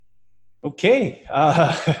Okay.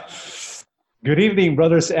 Good evening,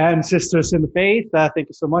 brothers and sisters in the faith. Thank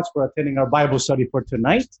you so much for attending our Bible study for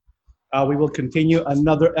tonight. We will continue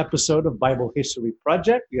another episode of Bible History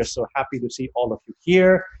Project. We are so happy to see all of you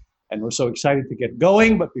here, and we're so excited to get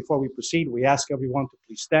going. But before we proceed, we ask everyone to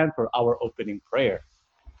please stand for our opening prayer.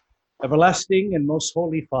 Everlasting and most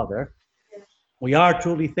holy Father, we are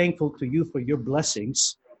truly thankful to you for your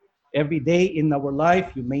blessings. Every day in our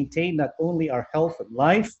life, you maintain not only our health and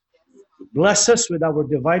life, bless us with our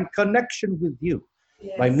divine connection with you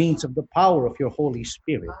by means of the power of your Holy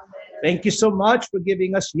Spirit. Thank you so much for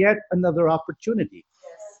giving us yet another opportunity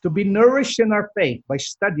to be nourished in our faith by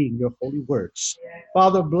studying your holy words.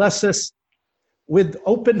 Father, bless us with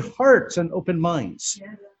open hearts and open minds.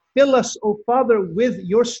 Fill us, O Father, with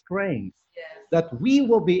your strength that we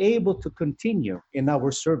will be able to continue in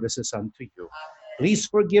our services unto you. Please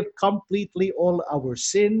forgive completely all our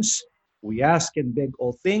sins. We ask and beg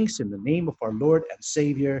all things in the name of our Lord and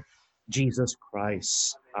Savior, Jesus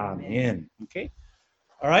Christ. Amen. Okay.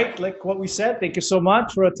 All right. Like what we said, thank you so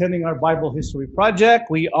much for attending our Bible History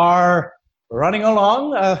Project. We are running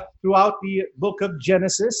along throughout the book of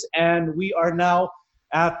Genesis, and we are now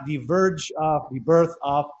at the verge of the birth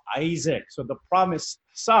of Isaac. So the promised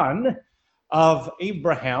son of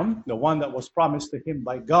Abraham, the one that was promised to him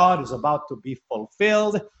by God, is about to be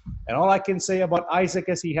fulfilled. And all I can say about Isaac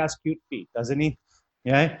is he has cute feet, doesn't he?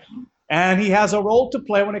 Yeah. And he has a role to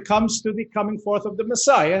play when it comes to the coming forth of the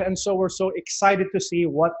Messiah. And so we're so excited to see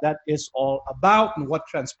what that is all about and what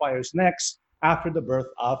transpires next after the birth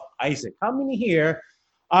of Isaac. How many here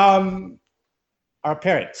are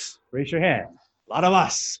parents? Raise your hand. A lot of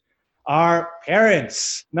us are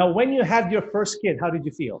parents. Now, when you had your first kid, how did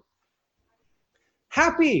you feel?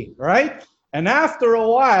 Happy, right? And after a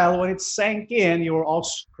while, when it sank in, you were all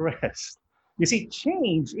stressed. You see,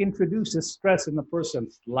 change introduces stress in a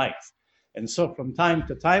person's life. And so from time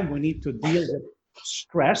to time, we need to deal with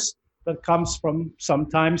stress that comes from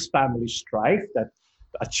sometimes family strife that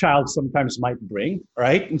a child sometimes might bring,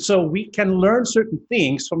 right? And so we can learn certain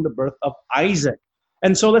things from the birth of Isaac.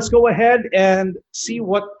 And so let's go ahead and see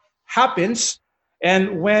what happens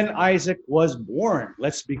and when Isaac was born.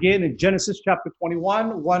 Let's begin in Genesis chapter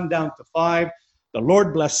 21, 1 down to 5. The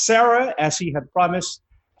Lord blessed Sarah as he had promised.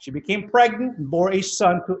 She became pregnant and bore a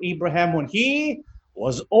son to Abraham when he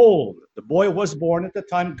was old. The boy was born at the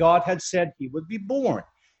time God had said he would be born.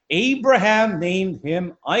 Abraham named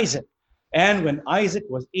him Isaac. And when Isaac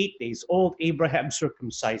was 8 days old, Abraham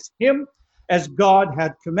circumcised him as God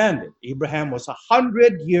had commanded. Abraham was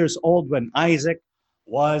 100 years old when Isaac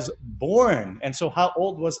was born. And so how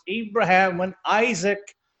old was Abraham when Isaac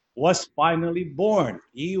was finally born?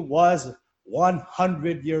 He was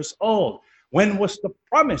 100 years old. When was the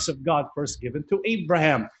promise of God first given to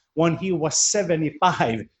Abraham? When he was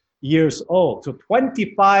 75 years old. So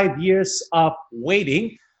 25 years of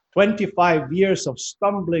waiting, 25 years of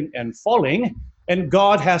stumbling and falling, and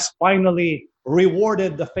God has finally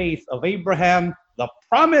rewarded the faith of Abraham. The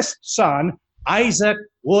promised son, Isaac,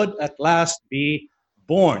 would at last be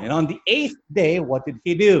born. And on the 8th day, what did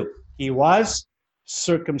he do? He was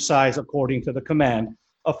circumcised according to the command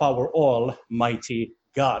of our Almighty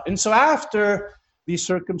God. And so after the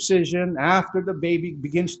circumcision, after the baby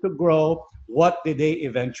begins to grow, what did they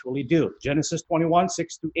eventually do? Genesis 21,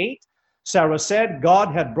 6 to 8. Sarah said, God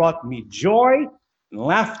had brought me joy and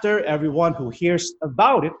laughter. Everyone who hears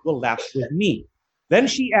about it will laugh with me. Then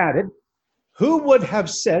she added, who would have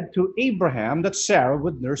said to Abraham that Sarah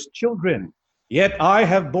would nurse children? Yet I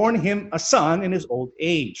have borne him a son in his old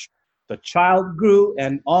age. The child grew,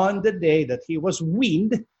 and on the day that he was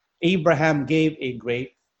weaned, Abraham gave a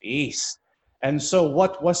great feast. And so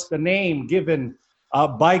what was the name given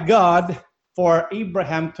by God for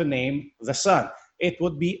Abraham to name the son? It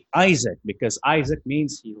would be Isaac, because Isaac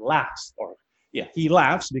means he laughs. He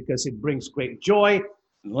laughs because it brings great joy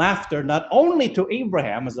and laughter, not only to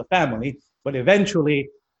Abraham as a family, but eventually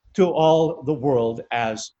to all the world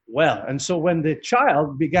as well. And so when the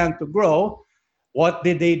child began to grow, what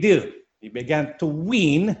did they do? They began to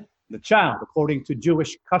wean the child. According to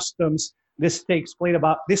Jewish customs, this takes place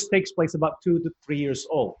about 2 to 3 years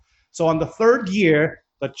old. So on the 3rd year,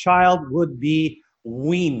 the child would be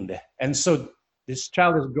weaned. And so this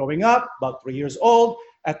child is growing up, about 3 years old.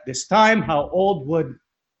 At this time, how old would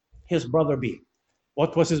his brother be?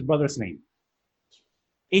 What was his brother's name?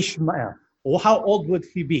 Ishmael. Well, how old would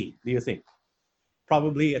he be, do you think?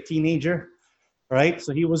 Probably a teenager, right?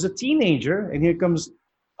 So he was a teenager, and here comes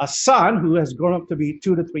a son who has grown up to be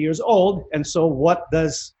 2 to 3 years old. And so what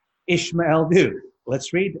does Ishmael do?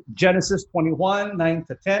 Let's read Genesis 21, 9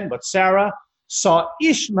 to 10. But Sarah saw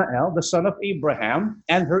Ishmael, the son of Abraham,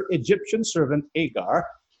 and her Egyptian servant Hagar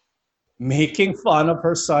making fun of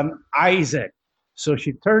her son Isaac. So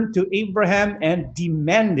she turned to Abraham and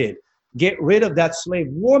demanded, get rid of that slave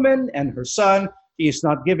woman and her son. She is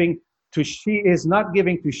not giving to share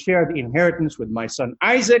the inheritance with my son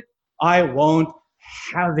Isaac. I won't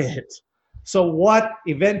have it. So what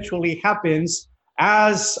eventually happens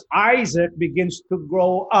as Isaac begins to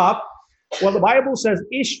grow up? Well, the Bible says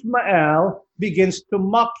Ishmael begins to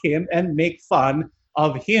mock him and make fun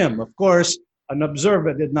of him. Of course, an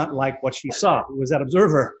observer did not like what she saw. Who was that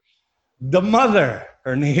observer? The mother.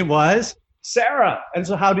 Her name was Sarah. And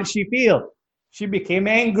so how did she feel? She became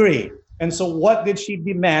angry. And so what did she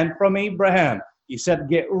demand from Abraham? He said,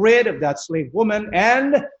 get rid of that slave woman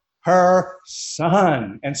and her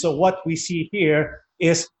son. And so what we see here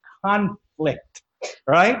is conflict,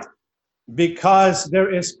 right? Because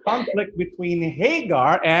there is conflict between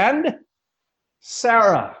Hagar and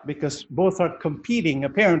Sarah, because both are competing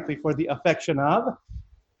apparently for the affection of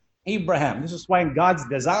Abraham. This is why in God's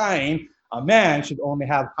design, a man should only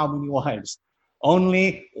have how many wives?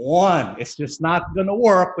 Only one. It's just not going to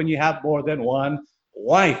work when you have more than one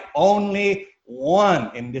wife. Only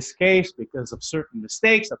one. In this case, because of certain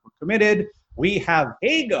mistakes that were committed, we have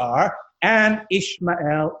Hagar and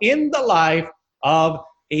Ishmael in the life of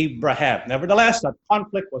Abraham. Nevertheless, that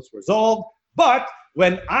conflict was resolved. But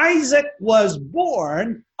when Isaac was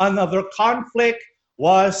born, another conflict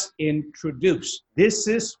was introduced. This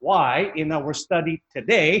is why in our study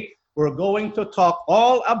today, we're going to talk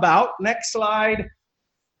all about, next slide,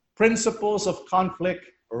 principles of conflict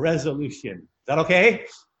resolution. Is that okay?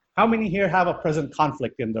 How many here have a present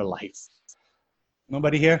conflict in their life?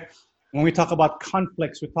 Nobody here? When we talk about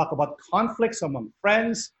conflicts, we talk about conflicts among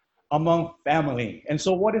friends, among family. And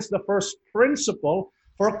so what is the first principle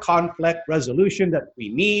for conflict resolution that we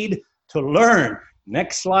need to learn?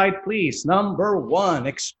 Next slide, please. Number one,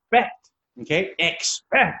 expect. Okay,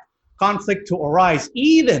 expect conflict to arise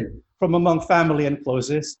even from among family and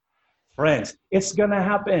closest friends. It's going to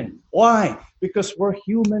happen. Why? Because we're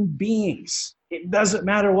human beings. It doesn't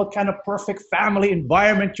matter what kind of perfect family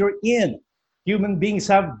environment you're in. Human beings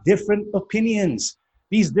have different opinions.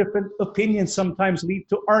 These different opinions sometimes lead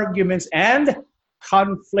to arguments and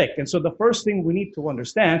conflict. And so the first thing we need to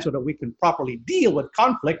understand so that we can properly deal with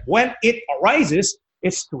conflict when it arises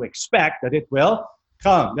is to expect that it will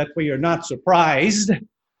come. That way you're not surprised.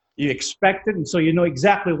 You expect it, and so you know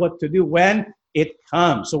exactly what to do when it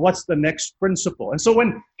comes. So what's the next principle? And so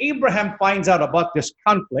when Abraham finds out about this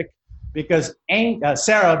conflict, because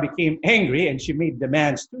Sarah became angry and she made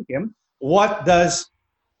demands to him, what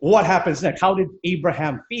happens next? How did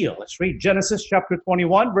Abraham feel? Let's read Genesis chapter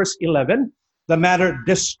 21, verse 11. The matter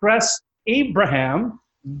distressed Abraham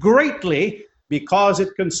greatly because it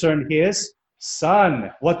concerned his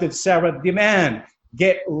son. What did Sarah demand?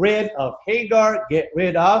 Get rid of Hagar, get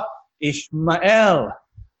rid of Ishmael.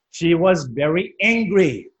 She was very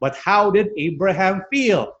angry. But how did Abraham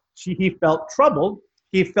feel? He felt troubled.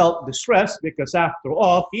 He felt distressed because after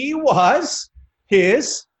all, he was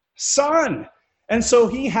his son. And so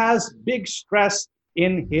he has big stress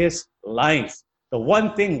in his life. The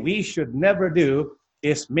one thing we should never do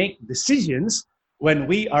is make decisions when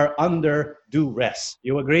we are under duress.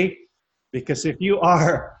 You agree? Because if you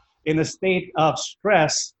are in a state of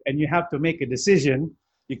stress and you have to make a decision,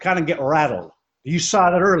 you kind of get rattled. You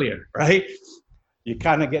saw that earlier, right? You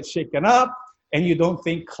kind of get shaken up and you don't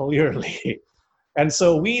think clearly. And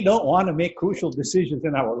so we don't want to make crucial decisions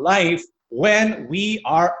in our life when we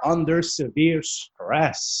are under severe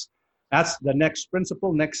stress. That's the next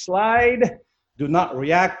principle. Next slide. Do not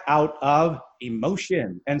react out of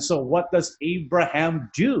emotion. And so what does Abraham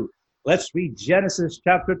do? Let's read Genesis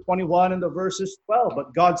chapter 21 and the verses 12.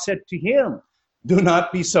 But God said to him, do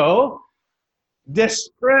not be so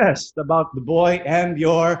distressed about the boy and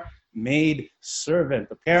your maid servant.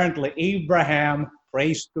 Apparently, Abraham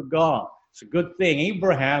prays to God. It's a good thing.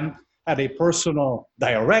 Abraham had a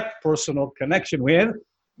direct personal connection with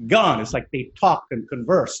God. It's like they talk and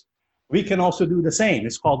converse. We can also do the same.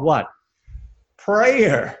 It's called what?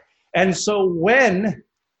 Prayer. And so when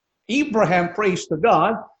Abraham prays to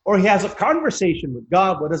God, or he has a conversation with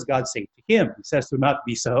God, what does God say to him? He says, do not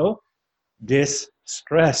be so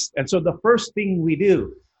distressed. And so the first thing we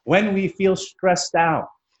do when we feel stressed out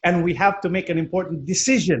and we have to make an important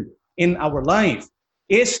decision in our life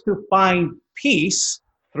is to find peace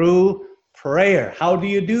through prayer. How do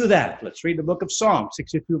you do that? Let's read the book of Psalms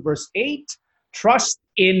 62, verse 8. Trust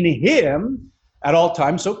in him at all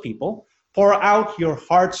times, so people, pour out your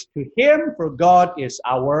hearts to him, for God is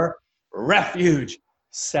our refuge.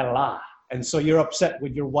 Selah. And so you're upset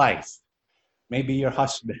with your wife. maybe your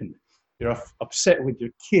husband, you're upset with your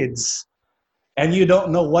kids, and you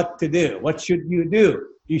don't know what to do. What should you do?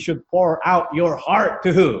 You should pour out your heart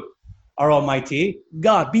to who? Our Almighty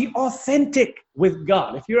God. Be authentic with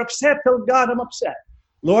God. If you're upset, tell God, I'm upset.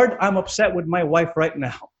 Lord, I'm upset with my wife right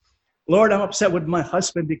now. Lord, I'm upset with my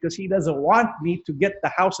husband because he doesn't want me to get the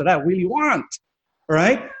house that I really want. All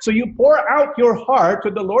right? So you pour out your heart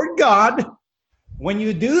to the Lord God. When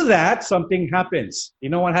you do that, something happens. You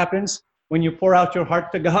know what happens when you pour out your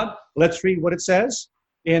heart to God? Let's read what it says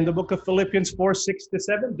in the book of Philippians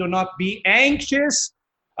 4:6-7. Do not be anxious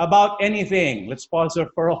about anything. Let's pause there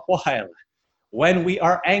for a while. When we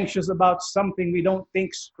are anxious about something, we don't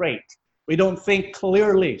think straight. We don't think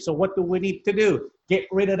clearly. So what do we need to do? Get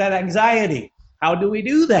rid of that anxiety. How do we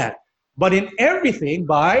do that? But in everything,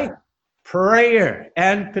 by prayer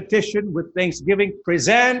and petition with thanksgiving,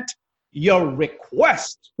 present your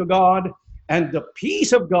request to God, and the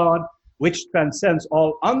peace of God, which transcends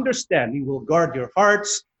all understanding, will guard your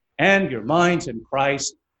hearts and your minds in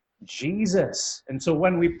Christ Jesus. And so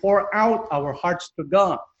when we pour out our hearts to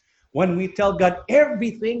God, when we tell God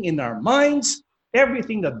everything in our minds,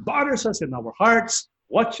 everything that bothers us in our hearts,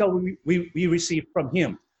 what shall we receive from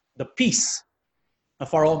Him? The peace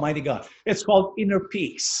of our Almighty God. It's called inner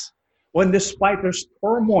peace. When despite there's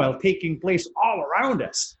turmoil taking place all around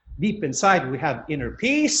us, deep inside we have inner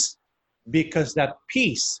peace, because that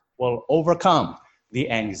peace will overcome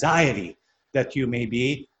the anxiety that you may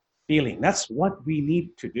be feeling. That's what we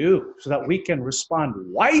need to do so that we can respond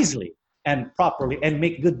wisely and properly and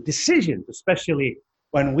make good decisions, especially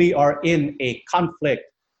when we are in a conflict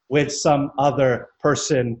with some other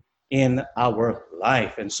person in our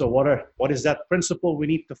life. And so what is that principle we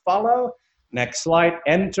need to follow? Next slide.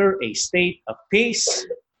 Enter a state of peace.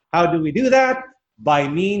 How do we do that? By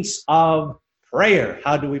means of prayer.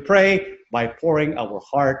 How do we pray? By pouring our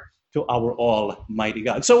heart to our Almighty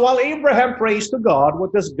God. So while Abraham prays to God,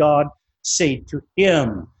 what does God say to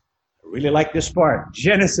him? I really like this part.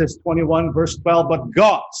 Genesis 21 verse 12, but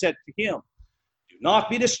God said to him, do not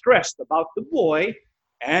be distressed about the boy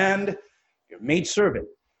and your maidservant.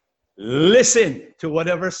 Listen to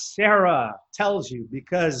whatever Sarah tells you,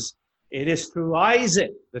 because it is through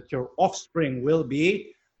Isaac that your offspring will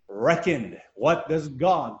be reckoned. What does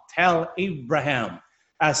God tell Abraham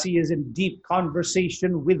as he is in deep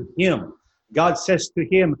conversation with him? God says to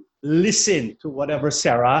him, listen to whatever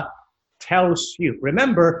Sarah tells you.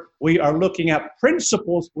 Remember, we are looking at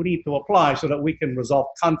principles we need to apply so that we can resolve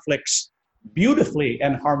conflicts beautifully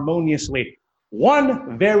and harmoniously.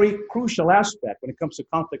 One very crucial aspect when it comes to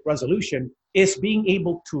conflict resolution is being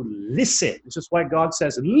able to listen. This is why God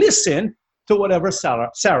says, listen to whatever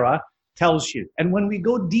Sarah tells you. And when we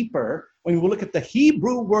go deeper, when we look at the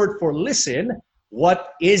Hebrew word for listen,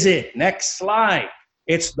 what is it? Next slide.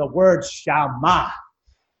 It's the word shama.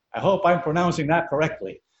 I hope I'm pronouncing that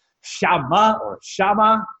correctly. Shama or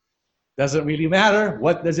shama, doesn't really matter.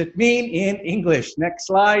 What does it mean in English? Next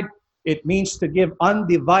slide. It means to give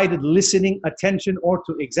undivided listening attention or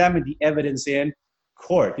to examine the evidence in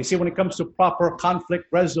court. You see, when it comes to proper conflict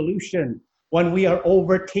resolution, when we are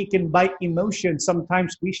overtaken by emotion,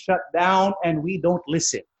 sometimes we shut down and we don't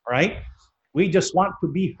listen, right? We just want to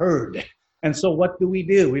be heard. And so what do?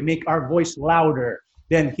 We make our voice louder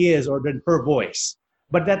than his or than her voice.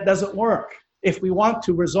 But that doesn't work. If we want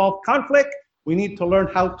to resolve conflict, we need to learn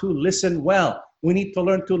how to listen well. We need to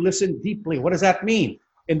learn to listen deeply. What does that mean?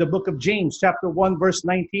 In the book of James, chapter 1, verse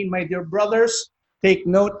 19, my dear brothers, take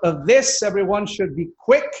note of this. Everyone should be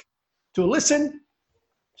quick to listen,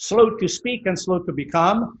 slow to speak, and slow to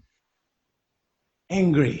become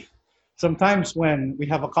angry. Sometimes when we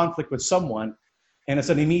have a conflict with someone, and it's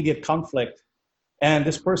an immediate conflict, and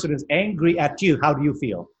this person is angry at you, how do you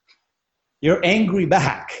feel? You're angry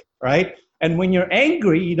back, right? And when you're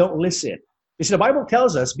angry, you don't listen. You see, the Bible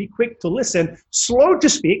tells us, be quick to listen, slow to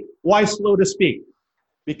speak. Why slow to speak?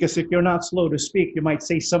 Because if you're not slow to speak, you might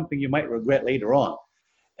say something you might regret later on.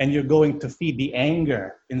 And you're going to feed the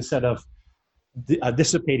anger instead of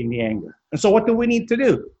dissipating the anger. And so what do we need to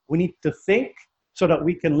do? We need to think so that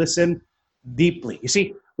we can listen deeply. You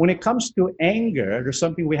see, when it comes to anger, there's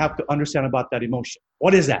something we have to understand about that emotion.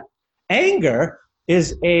 What is that? Anger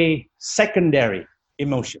is a secondary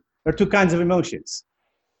emotion. There are two kinds of emotions.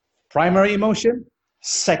 Primary emotion,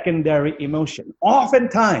 secondary emotion.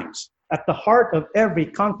 Oftentimes, at the heart of every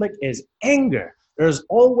conflict is anger. There's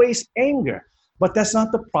always anger, but that's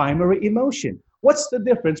not the primary emotion. What's the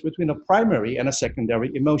difference between a primary and a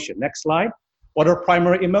secondary emotion? Next slide. What are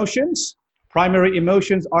primary emotions? Primary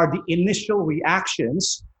emotions are the initial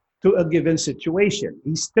reactions to a given situation.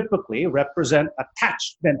 These typically represent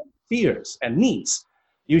attachment, fears, and needs.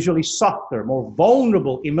 usually softer, more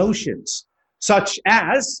vulnerable emotions, such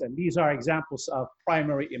as, and these are examples of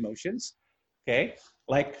primary emotions, okay,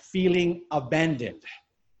 like feeling abandoned,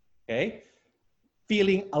 okay,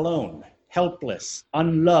 feeling alone, helpless,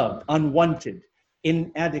 unloved, unwanted,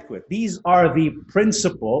 inadequate. These are the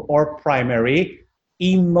principal or primary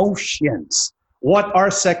emotions. What are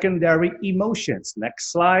secondary emotions?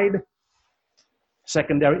 Next slide.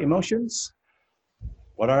 Secondary emotions.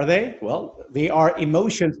 What are they? Well, they are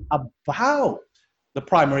emotions about the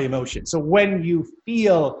primary emotion. So when you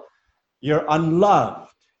feel you're unloved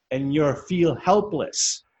and you feel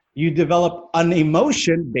helpless, you develop an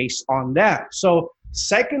emotion based on that. So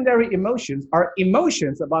secondary emotions are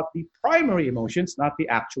emotions about the primary emotions, not the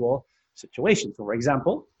actual situation. So for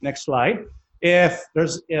example, next slide, if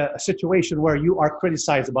there's a situation where you are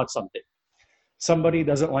criticized about something, somebody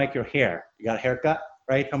doesn't like your hair, you got a haircut,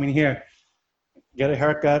 right? How many here get a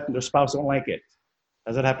haircut and their spouse don't like it?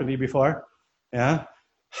 Has that happened to you before? Yeah.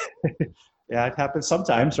 Yeah, it happens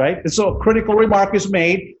sometimes, right? And so a critical remark is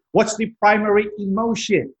made. What's the primary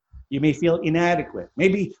emotion? You may feel inadequate.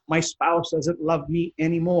 Maybe my spouse doesn't love me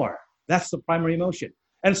anymore. That's the primary emotion.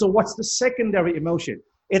 And so what's the secondary emotion?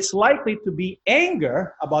 It's likely to be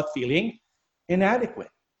anger about feeling inadequate.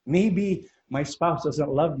 Maybe my spouse doesn't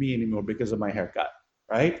love me anymore because of my haircut,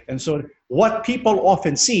 right? And so what people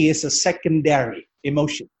often see is a secondary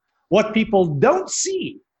emotion. What people don't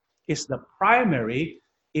see is the primary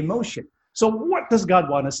emotion. So what does God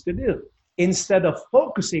want us to do? Instead of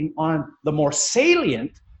focusing on the more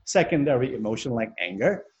salient secondary emotion like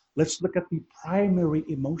anger, let's look at the primary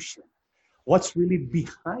emotion. What's really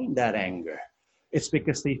behind that anger? It's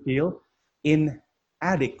because they feel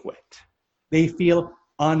inadequate. They feel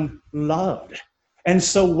unloved. And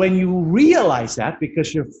so when you realize that,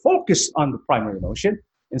 because you're focused on the primary emotion,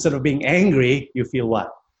 instead of being angry, you feel what?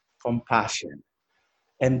 Compassion.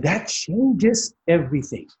 And that changes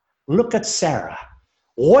everything. Look at Sarah.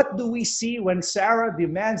 What do we see when Sarah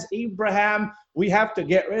demands Abraham, we have to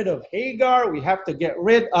get rid of Hagar, we have to get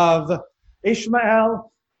rid of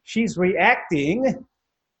Ishmael? She's reacting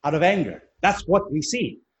out of anger. That's what we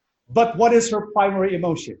see. But what is her primary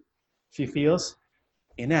emotion? She feels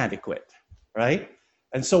inadequate, right?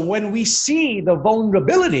 And so when we see the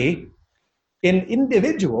vulnerability in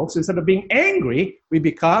individuals, instead of being angry, we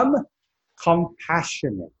become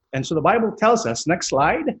compassionate. And so the Bible tells us, next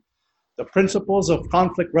slide, the principles of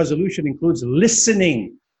conflict resolution includes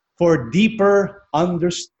listening for deeper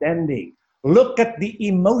understanding. Look at the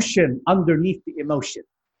emotion underneath the emotion,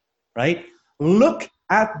 right? Look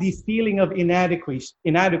at the feeling of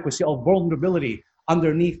inadequacy or vulnerability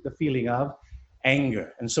underneath the feeling of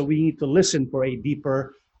anger. And so we need to listen for a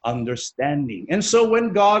deeper understanding. And so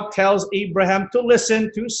when God tells Abraham to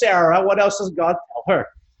listen to Sarah, what else does God tell her?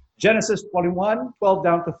 Genesis 21, 12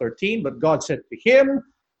 down to 13. But God said to him,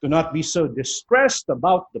 do not be so distressed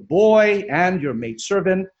about the boy and your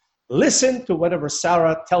maidservant. Listen to whatever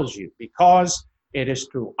Sarah tells you, because it is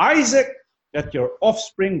through Isaac that your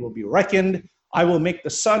offspring will be reckoned. I will make the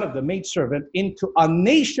son of the maidservant into a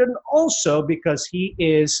nation also, because he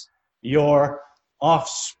is your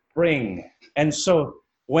offspring. And so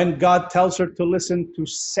when God tells her to listen to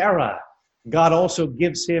Sarah, God also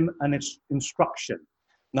gives him an instruction.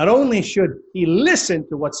 Not only should he listen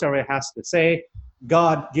to what Sarah has to say,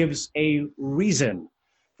 God gives a reason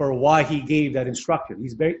for why he gave that instruction.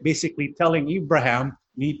 He's basically telling Abraham,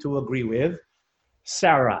 need to agree with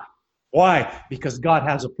Sarah. Why? Because God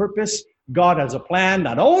has a purpose. God has a plan,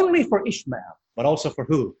 not only for Ishmael, but also for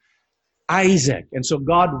who? Isaac. And so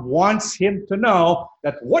God wants him to know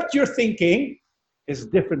that what you're thinking is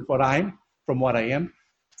different from what I am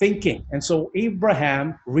thinking. And so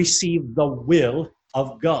Abraham received the will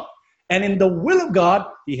of God. And in the will of God,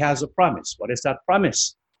 he has a promise. What is that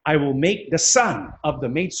promise? I will make the son of the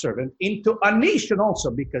maidservant into a nation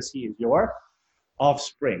also, because he is your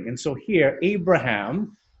offspring. And so here,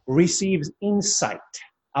 Abraham receives insight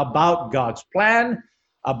about God's plan,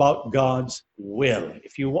 about God's will.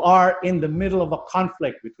 If you are in the middle of a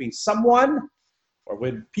conflict between someone or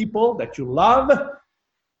with people that you love,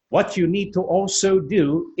 what you need to also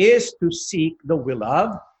do is to seek the will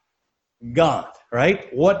of God,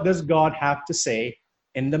 right? What does God have to say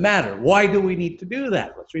in the matter? Why do we need to do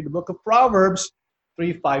that? Let's read the book of Proverbs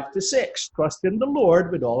 3:5-6. Trust in the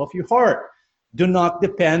Lord with all of your heart. Do not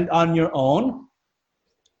depend on your own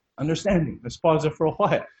understanding. Let's pause there for a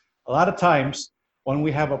while. A lot of times when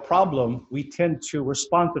we have a problem, we tend to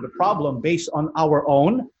respond to the problem based on our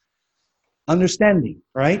own understanding,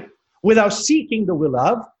 right? Without seeking the will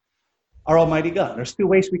of our Almighty God. There's two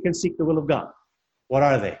ways we can seek the will of God. What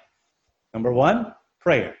are they? Number one,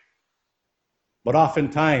 prayer. But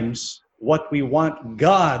oftentimes, what we want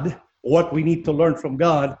God, what we need to learn from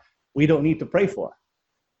God, we don't need to pray for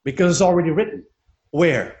because it's already written.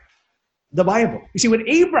 Where? The Bible. You see, with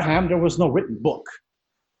Abraham, there was no written book.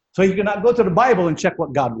 So you cannot go to the Bible and check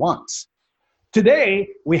what God wants. Today,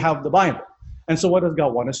 we have the Bible. And so what does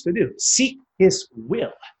God want us to do? Seek his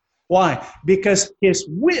will. Why? Because his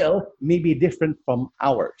will may be different from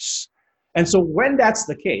ours. And so when that's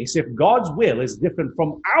the case, if God's will is different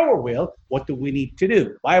from our will, what do we need to do?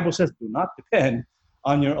 The Bible says, do not depend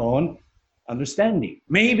on your own understanding.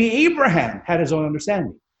 Maybe Abraham had his own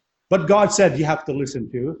understanding. But God said, you have to listen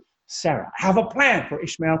to Sarah. I have a plan for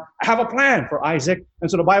Ishmael. I have a plan for Isaac. And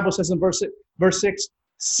so the Bible says in verse 6,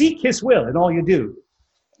 seek his will in all you do.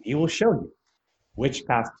 And he will show you which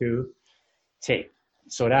path to take.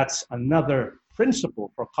 So that's another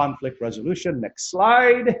principle for conflict resolution. Next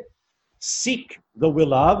slide. Seek the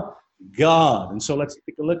will of God. And so let's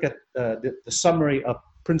take a look at the summary of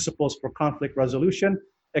principles for conflict resolution.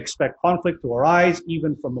 Expect conflict to arise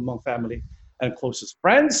even from among family and closest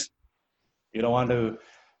friends. You don't want to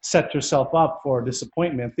set yourself up for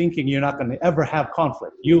disappointment thinking you're not going to ever have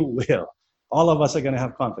conflict. You will. All of us are going to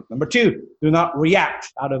have conflict. Number 2, do not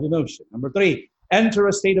react out of emotion. Number 3, enter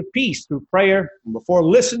a state of peace through prayer. Number 4,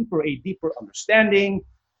 listen for a deeper understanding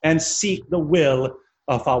and seek the will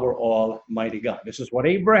of our Almighty God. This is what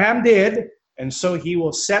Abraham did, and so he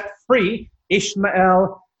will set free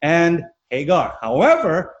Ishmael and Hagar.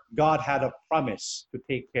 However, God had a promise to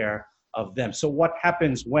take care of them. So what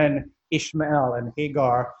happens when Ishmael and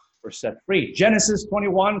Hagar were set free? Genesis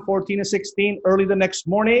 21:14-16, early the next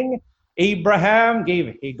morning, Abraham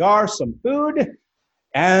gave Hagar some food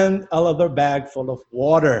and a leather bag full of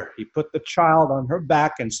water. He put the child on her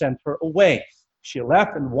back and sent her away. She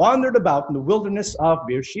left and wandered about in the wilderness of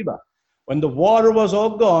Beersheba. When the water was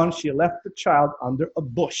all gone, she left the child under a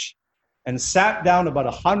bush and sat down about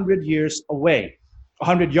 100 yards away.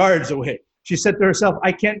 She said to herself,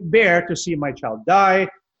 I can't bear to see my child die.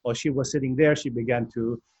 While she was sitting there, she began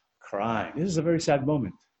to cry. This is a very sad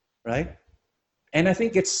moment, right? And I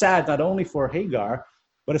think it's sad not only for Hagar,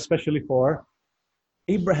 but especially for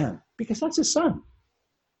Abraham, because that's his son.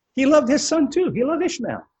 He loved his son too. He loved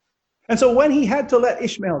Ishmael. And so when he had to let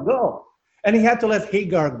Ishmael go, and he had to let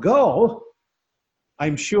Hagar go,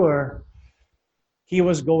 I'm sure he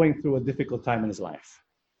was going through a difficult time in his life.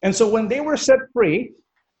 And so when they were set free,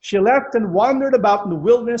 she left and wandered about in the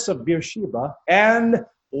wilderness of Beersheba, and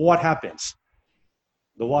what happens?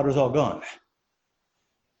 The water's all gone.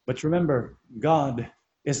 But remember, God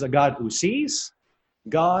is the God who sees.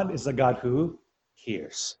 God is the God who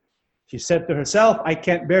hears. She said to herself, I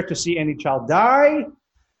can't bear to see any child die.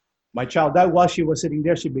 My child died. While she was sitting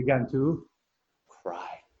there, she began to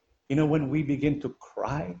cry. You know, when we begin to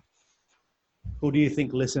cry, who do you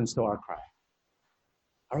think listens to our cry?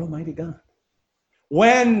 Our Almighty God.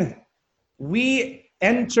 When we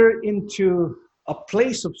enter into a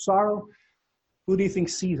place of sorrow, who do you think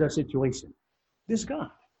sees our situation? This God,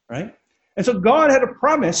 right? And so God had a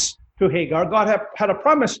promise to Hagar. God had a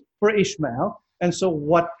promise for Ishmael. And so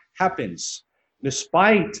what happens?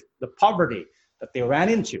 Despite the poverty that they ran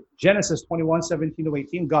into, Genesis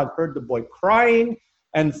 21:17-18, God heard the boy crying,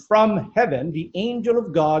 and from heaven the angel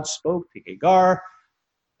of God spoke to Hagar.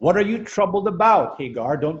 What are you troubled about,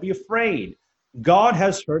 Hagar? Don't be afraid. God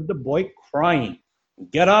has heard the boy crying.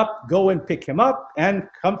 Get up, go and pick him up and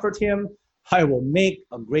comfort him. I will make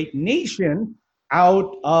a great nation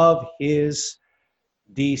out of his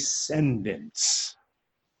descendants.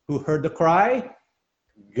 Who heard the cry?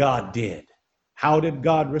 God did. How did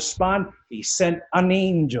God respond? He sent an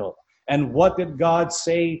angel. And what did God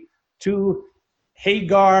say to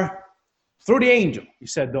Hagar through the angel? He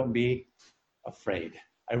said, don't be afraid.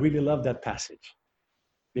 I really love that passage.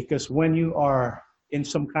 Because when you are in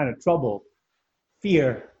some kind of trouble,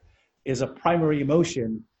 fear is a primary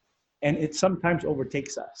emotion, and it sometimes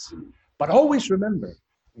overtakes us. But always remember,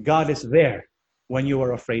 God is there when you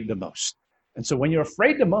are afraid the most. And so when you're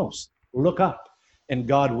afraid the most, look up, and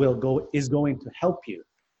God is going to help you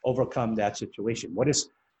overcome that situation. What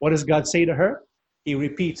does God say to her? He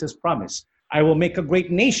repeats his promise. I will make a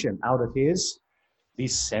great nation out of his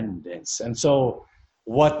descendants. And so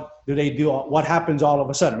what do they do? What happens all of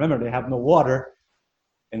a sudden? Remember, they have no water.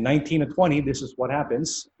 In 1920, this is what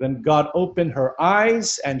happens. Then God opened her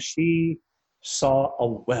eyes and she saw a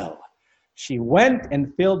well. She went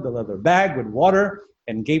and filled the leather bag with water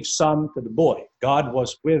and gave some to the boy. God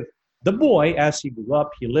was with the boy as he grew up.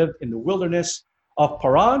 He lived in the wilderness of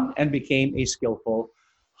Paran and became a skillful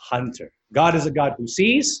hunter. God is a God who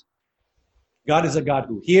sees. God is a God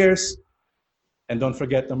who hears. And don't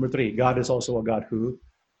forget, number 3, God is also a God who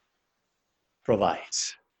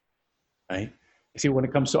provides, right? You see, when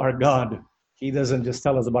it comes to our God, he doesn't just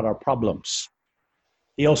tell us about our problems.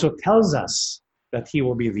 He also tells us that he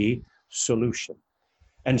will be the solution.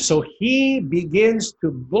 And so he begins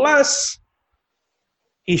to bless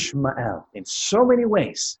Ishmael in so many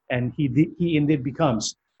ways, and he indeed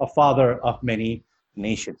becomes a father of many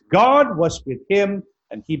nations. God was with him,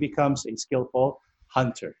 and he becomes a skillful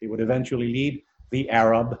hunter. He would eventually lead the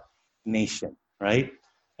Arab nation, right?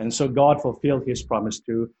 And so God fulfilled his promise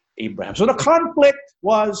to Abraham. So the conflict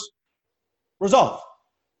was resolved.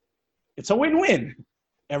 It's a win-win.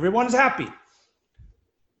 Everyone's happy.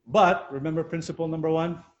 But remember principle number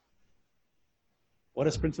one? What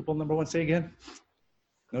does principle number one say again?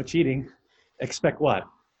 No cheating. Expect what?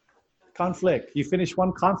 Conflict. You finish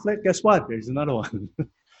one conflict, guess what? There's another one.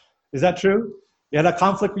 Is that true? You had a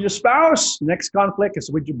conflict with your spouse. Next conflict is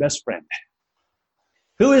with your best friend.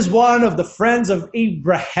 Who is one of the friends of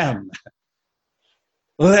Abraham?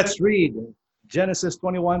 Let's read Genesis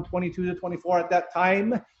 21, 22 to 24. At that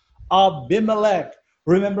time, Abimelech.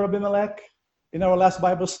 Remember Abimelech in our last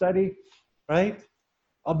Bible study, right?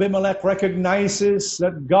 Abimelech recognizes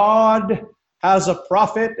that God has a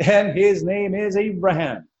prophet and his name is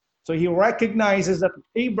Abraham. So he recognizes that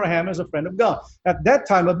Abraham is a friend of God. At that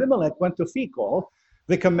time, Abimelech went to Phicol,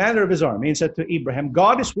 the commander of his army, and said to Abraham,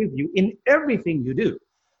 God is with you in everything you do.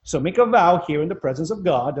 So make a vow here in the presence of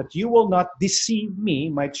God that you will not deceive me,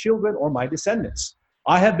 my children, or my descendants.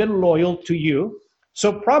 I have been loyal to you,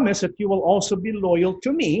 so promise that you will also be loyal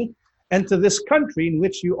to me and to this country in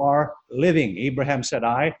which you are living. Abraham said,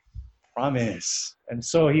 I promise. And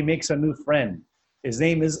so he makes a new friend. His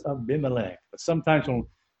name is Abimelech. But sometimes when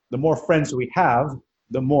the more friends we have,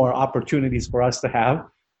 the more opportunities for us to have.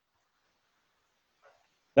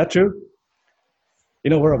 That true? You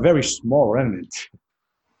know, we're a very small remnant.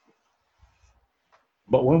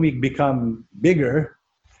 But when we become bigger,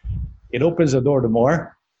 it opens the door to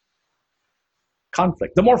more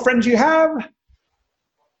conflict. The more friends you have,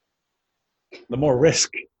 the more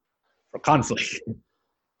risk for conflict.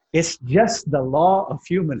 It's just the law of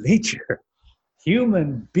human nature.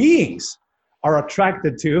 Human beings are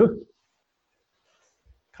attracted to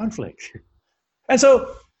conflict. And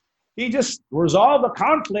so he just resolved the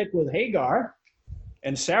conflict with Hagar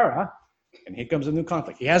and Sarah, and here comes a new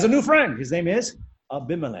conflict. He has a new friend. His name is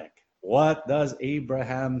Abimelech. What does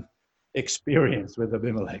Abraham experience with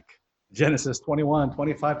Abimelech? Genesis 21,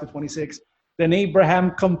 25 to 26. Then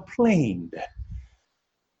Abraham complained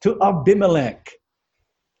to Abimelech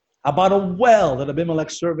about a well that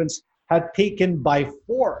Abimelech's servants had taken by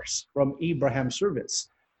force from Abraham's servants.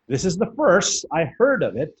 This is the first I heard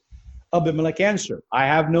of it. Abimelech answered, I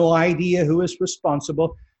have no idea who is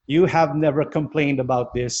responsible. You have never complained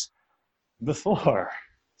about this before.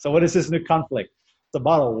 So what is this new conflict? It's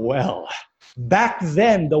about a well. Back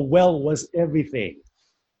then, the well was everything.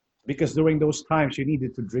 Because during those times, you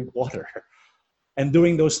needed to drink water. And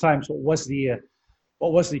during those times, what was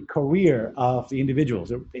the career of the individuals?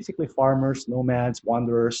 They were basically farmers, nomads,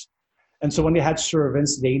 wanderers. And so when they had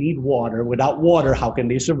servants, they need water. Without water, how can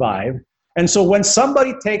they survive? And so when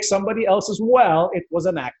somebody takes somebody else's well, it was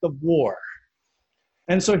an act of war.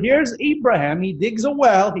 And so here's Abraham. He digs a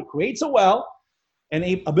well. He creates a well. And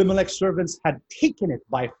Abimelech's servants had taken it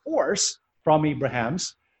by force from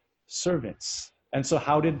Abraham's servants. And so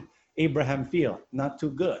how did Abraham feel? Not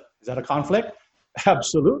too good. Is that a conflict?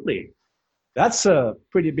 Absolutely. That's a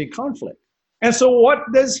pretty big conflict. And so what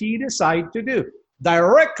does he decide to do?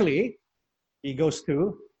 Directly, he goes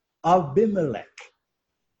to Abimelech.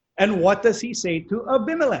 And what does he say to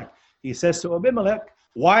Abimelech? He says to Abimelech,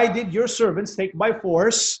 why did your servants take by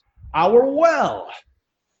force our well?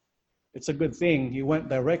 It's a good thing he went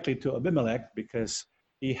directly to Abimelech because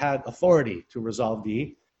he had authority to resolve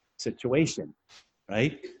the situation,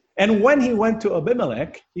 right? And when he went to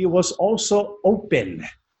Abimelech, he was also open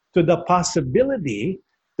to the possibility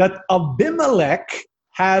that Abimelech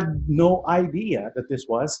had no idea that this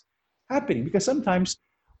was happening. Because sometimes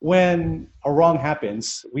when a wrong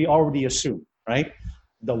happens, we already assume, right,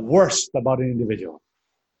 the worst about an individual.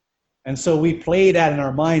 And so we play that in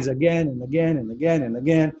our minds again and again and again and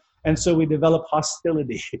again. And so we develop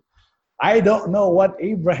hostility. I don't know what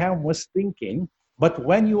Abraham was thinking, but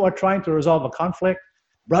when you are trying to resolve a conflict,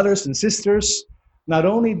 brothers and sisters, not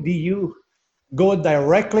only do you go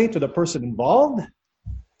directly to the person involved,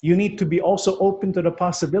 you need to be also open to the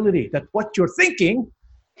possibility that what you're thinking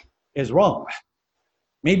is wrong.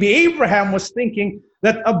 Maybe Abraham was thinking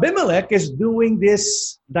that Abimelech is doing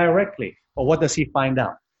this directly. But what does he find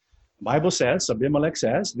out? The Bible says, Abimelech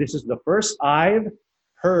says, this is the first I've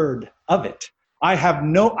heard of it. I have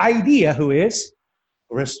no idea who is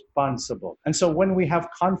responsible. And so when we have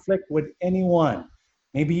conflict with anyone,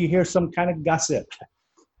 maybe you hear some kind of gossip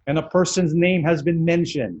and a person's name has been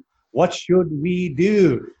mentioned, what should we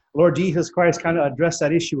do? Lord Jesus Christ kind of addressed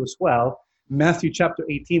that issue as well. Matthew chapter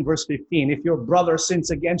 18, verse 15. If your brother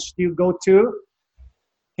sins against you, go to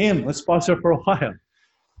him. Let's pause here for a while.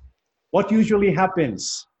 What usually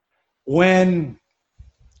happens when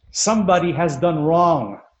somebody has done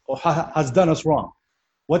wrong or has done us wrong?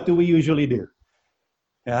 What do we usually do?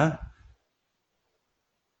 Yeah?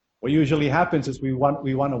 What usually happens is we want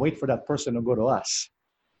to wait for that person to go to us.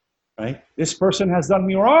 Right? This person has done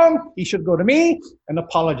me wrong. He should go to me and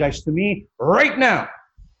apologize to me right now.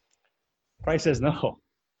 Christ says, no.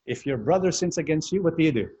 If your brother sins against you, what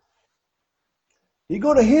do? You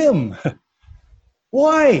go to him.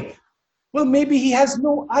 Why? Well, maybe he has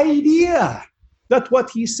no idea that what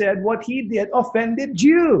he said, what he did, offended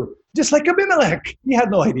you. Just like Abimelech. He had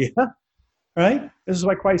no idea. Right? This is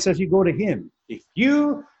why Christ says you go to him. If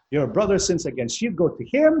your brother sins against you, go to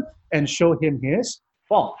him and show him his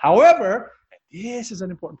fault. However, this is an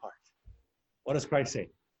important part. What does Christ say?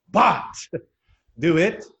 But do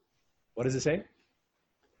it. What does it say?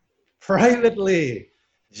 Privately,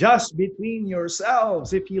 just between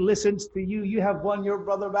yourselves. If he listens to you, you have won your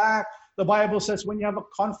brother back. The Bible says when you have a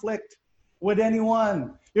conflict with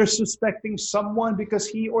anyone, you're suspecting someone because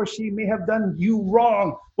he or she may have done you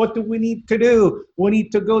wrong. What do we need to do? We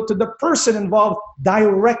need to go to the person involved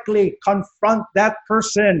directly, confront that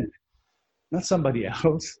person, not somebody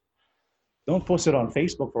else. Don't post it on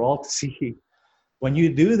Facebook for all to see. When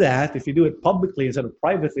you do that, if you do it publicly instead of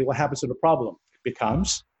privately, what happens to the problem? It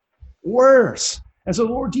becomes worse. And so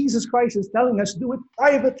Lord Jesus Christ is telling us, do it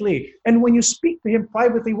privately. And when you speak to him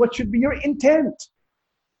privately, what should be your intent?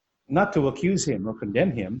 Not to accuse him or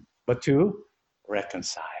condemn him, but to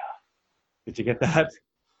reconcile. Did you get that?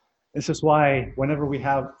 This is why whenever we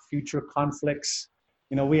have future conflicts,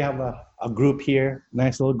 we have a group here,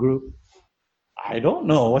 nice little group. I don't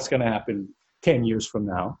know what's going to happen 10 years from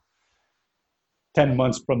now, 10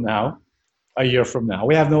 months from now, a year from now.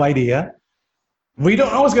 We have no idea. We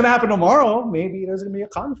don't know what's going to happen tomorrow. Maybe there's going to be a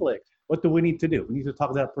conflict. What do we need to do? We need to talk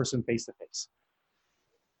to that person face to face.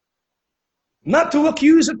 Not to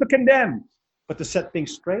accuse or to condemn, but to set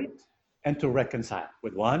things straight and to reconcile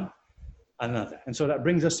with one another. And so that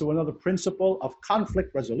brings us to another principle of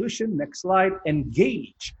conflict resolution. Next slide.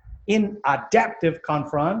 Engage in adaptive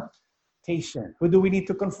confrontation. Who do we need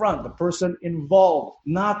to confront? The person involved,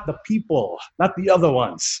 not the people, not the other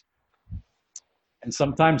ones. And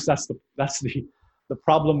sometimes that's the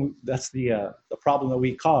problem. That's the problem that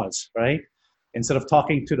we cause, right? Instead of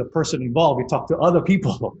talking to the person involved, we talk to other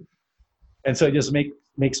people. And so it just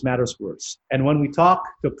makes matters worse. And when we talk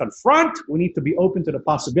to confront, we need to be open to the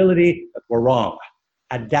possibility that we're wrong.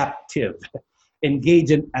 Adaptive. Engage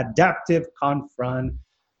in adaptive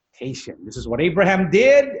confrontation. This is what Abraham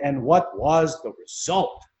did, and what was the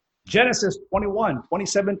result? Genesis 21,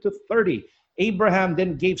 27 to 30. Abraham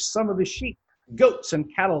then gave some of his sheep, goats,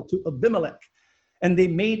 and cattle to Abimelech, and they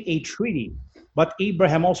made a treaty. But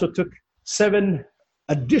Abraham also took 7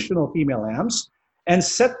 additional female lambs and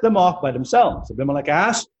set them off by themselves. Abimelech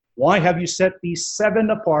asked, "Why have you set these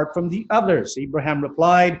 7 apart from the others?" Abraham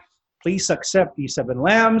replied, "Please accept these 7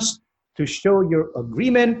 lambs to show your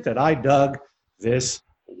agreement that I dug this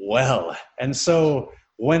well." And so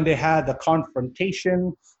when they had the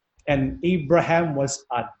confrontation and Abraham was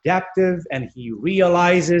adaptive and he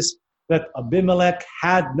realizes that Abimelech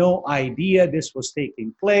had no idea this was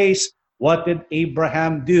taking place, what did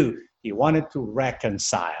Abraham do? He wanted to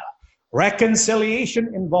reconcile.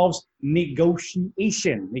 Reconciliation involves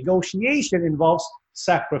negotiation. Negotiation involves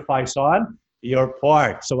sacrifice on your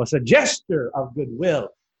part. So as a gesture of goodwill,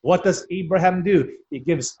 what does Abraham do? He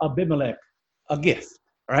gives Abimelech a gift,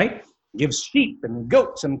 right? He gives sheep and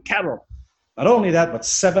goats and cattle. Not only that, but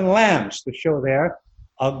 7 lambs to show their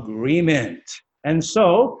agreement. And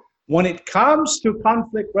so when it comes to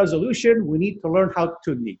conflict resolution, we need to learn how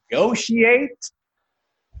to negotiate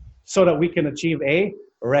so that we can achieve a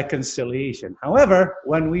reconciliation. However,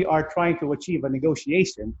 when we are trying to achieve a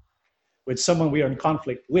negotiation with someone we are in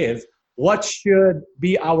conflict with, what should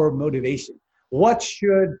be our motivation? What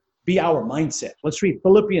should be our mindset? Let's read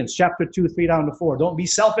Philippians chapter 2, 3 down to 4. Don't be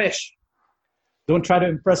selfish. Don't try to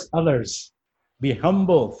impress others. Be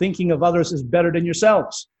humble. Thinking of others is better than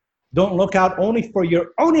yourselves. Don't look out only for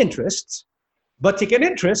your own interests, but take an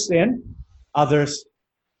interest in others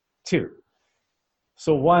too.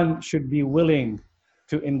 So one should be willing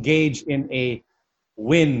to engage in a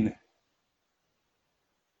win.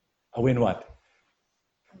 A win what?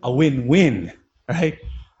 A win-win, right?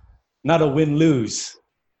 Not a win-lose.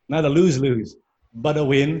 Not a lose-lose. but a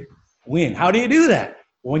win-win. How do you do that?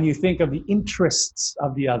 When you think of the interests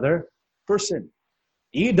of the other person.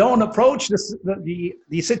 You don't approach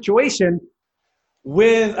the situation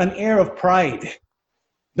with an air of pride.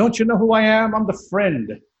 Don't you know who I am? I'm the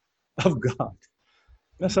friend of God.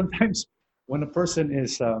 Now, sometimes when a person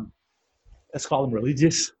is, let's call him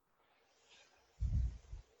religious,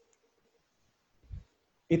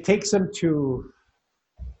 it takes him to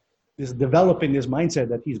developing this mindset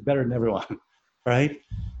that he's better than everyone, right?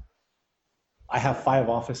 I have 5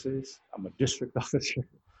 offices. I'm a district officer.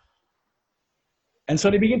 And so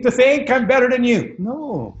they begin to think, I'm better than you.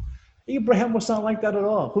 No, Abraham was not like that at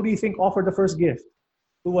all. Who do you think offered the first gift?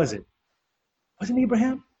 Who was it? Wasn't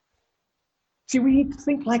Abraham? See, we need to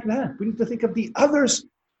think like that. We need to think of the other's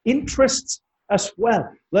interests as well.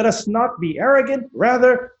 Let us not be arrogant.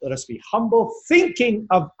 Rather, let us be humble, thinking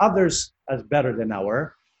of others as better than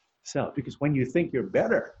ourselves. Because when you think you're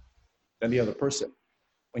better than the other person,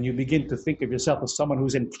 when you begin to think of yourself as someone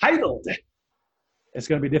who's entitled, it's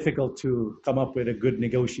going to be difficult to come up with a good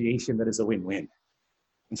negotiation that is a win-win.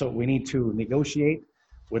 And so we need to negotiate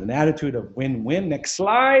with an attitude of win-win. Next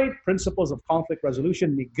slide. Principles of conflict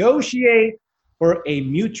resolution. Negotiate for a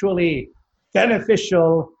mutually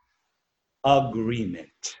beneficial agreement.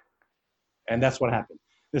 And that's what happened.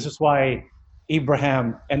 This is why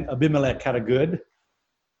Abraham and Abimelech had a good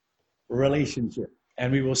relationship.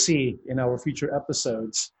 And we will see in our future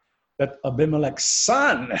episodes that Abimelech's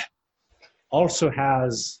son also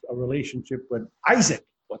has a relationship with Isaac.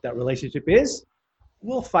 What that relationship is,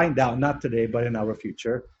 we'll find out, not today, but in our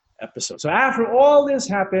future episode. So after all this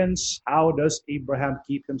happens, how does Abraham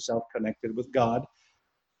keep himself connected with God?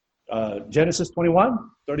 Genesis 21,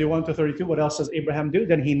 31 to 32, what else does Abraham do?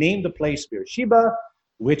 Then he named the place Beersheba,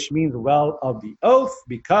 which means well of the oath,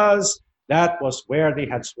 because that was where they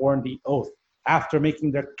had sworn the oath. After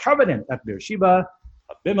making their covenant at Beersheba,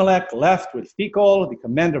 Abimelech left with Phicol, the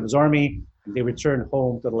commander of his army, and they returned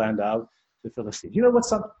home to the land of the Philistines. You know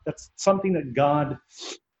what's that's something that God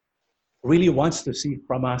really wants to see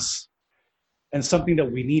from us, and something that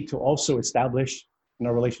we need to also establish in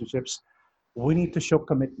our relationships. We need to show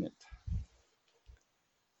commitment.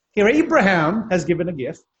 Here, Abraham has given a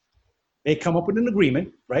gift. They come up with an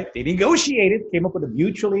agreement, right? They negotiated, came up with a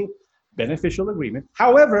mutually beneficial agreement.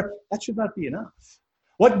 However, that should not be enough.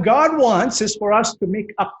 What God wants is for us to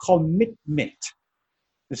make a commitment.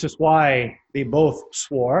 This is why they both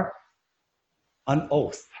swore an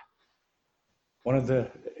oath.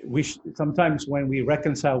 Sometimes when we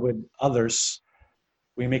reconcile with others,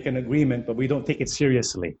 we make an agreement, but we don't take it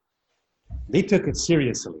seriously. They took it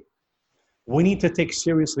seriously. We need to take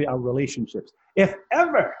seriously our relationships. If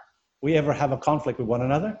ever we ever have a conflict with one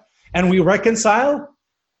another and we reconcile,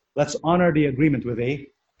 let's honor the agreement with a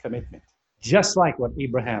commitment. Just like what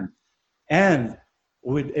Abraham and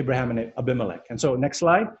Abimelech. And so next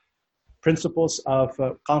slide, principles of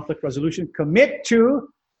conflict resolution. Commit to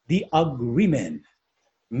the agreement.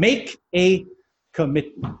 Make a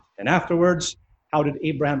commitment. And afterwards, how did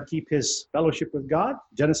Abraham keep his fellowship with God?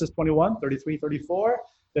 Genesis 21, 33, 34.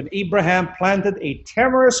 Then Abraham planted a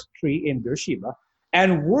tamarisk tree in Beersheba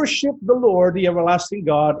and worshiped the Lord, the everlasting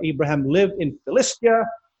God. Abraham lived in Philistia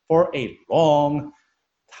for a long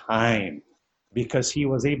time because he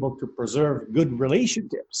was able to preserve good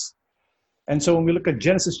relationships. And so when we look at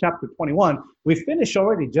Genesis chapter 21, we finished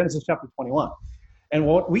already Genesis chapter 21. And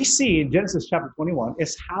what we see in Genesis chapter 21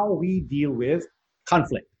 is how we deal with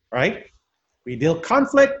conflict, right? We deal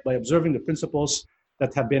conflict by observing the principles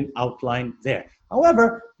that have been outlined there.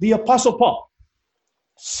 However, the Apostle Paul,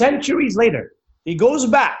 centuries later, he goes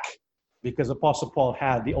back because Apostle Paul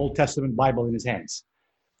had the Old Testament Bible in his hands.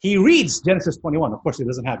 He reads Genesis 21. Of course, he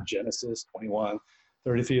doesn't have Genesis 21,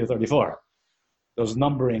 33 or 34. The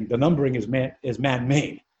numbering is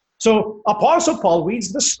man-made. So Apostle Paul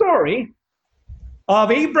reads the story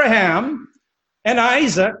of Abraham and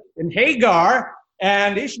Isaac and Hagar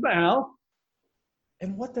and Ishmael.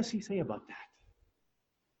 And what does he say about that?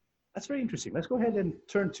 That's very interesting. Let's go ahead and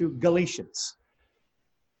turn to Galatians.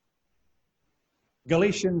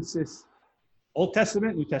 Galatians is Old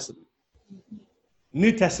Testament, New Testament.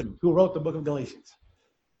 New Testament. Who wrote the book of Galatians?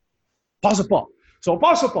 Apostle Paul. So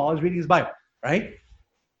Apostle Paul is reading his Bible, right?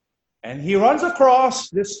 And he runs across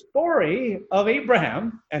this story of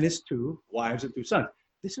Abraham and his 2 wives and 2 sons.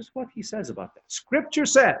 This is what he says about that. Scripture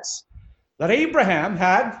says that Abraham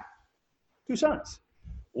had 2 sons.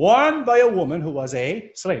 One by a woman who was a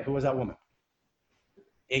slave. Who was that woman?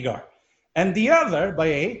 Hagar. And the other by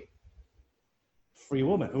a free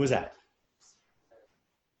woman. Who was that?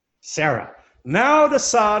 Sarah. Now the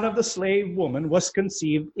son of the slave woman was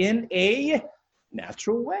conceived in a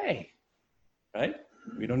natural way. right?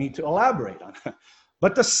 We don't need to elaborate on it.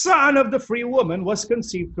 But the son of the free woman was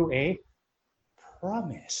conceived through a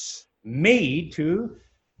promise made to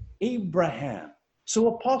Abraham.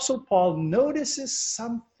 So Apostle Paul notices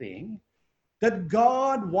something that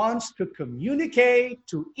God wants to communicate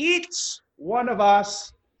to each one of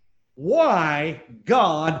us, why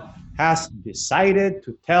God has decided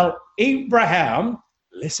to tell Abraham,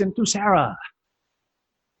 listen to Sarah,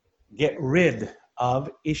 get rid of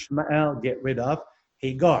Ishmael, get rid of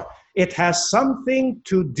Hagar. It has something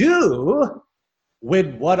to do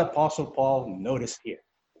with what Apostle Paul noticed here.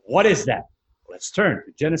 What is that? Let's turn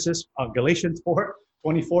to Galatians 4,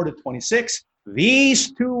 24 to 26.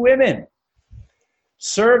 These two women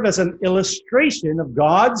serve as an illustration of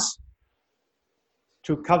God's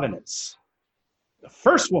two covenants. The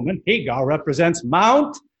first woman, Hagar, represents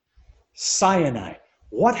Mount Sinai.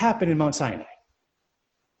 What happened in Mount Sinai?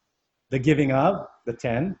 The giving of the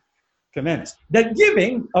 10 Commandments. The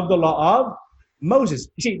giving of the law of Moses.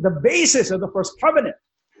 You see, the basis of the first covenant,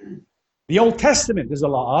 the Old Testament, is the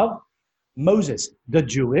law of Moses. The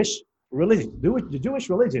Jewish religion. The Jewish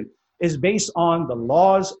religion is based on the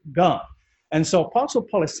laws of God. And so Apostle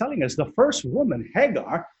Paul is telling us the first woman,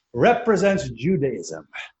 Hagar, represents Judaism.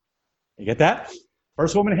 You get that?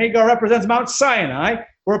 First woman, Hagar, represents Mount Sinai,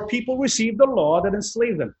 where people received the law that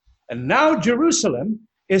enslaved them. And now Jerusalem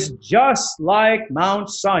is just like Mount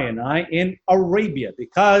Sinai in Arabia,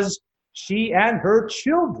 because she and her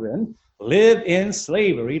children live in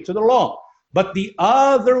slavery to the law. But the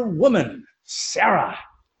other woman, Sarah,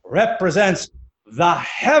 represents the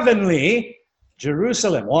heavenly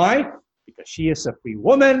Jerusalem. Why? Because she is a free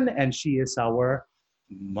woman and she is our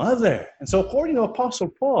mother. And so according to Apostle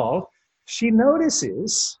Paul, she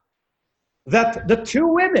notices that the two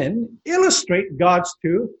women illustrate God's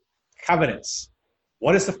two covenants.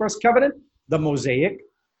 What is the first covenant? The Mosaic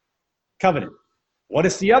covenant. What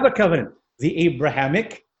is the other covenant? The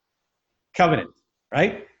Abrahamic covenant,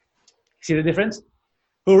 right? See the difference?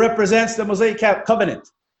 Who represents the Mosaic covenant?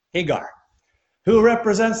 Hagar. Who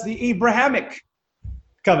represents the Abrahamic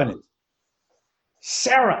covenant?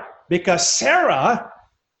 Sarah, because Sarah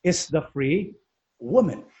is the free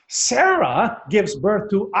woman. Sarah gives birth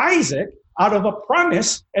to Isaac out of a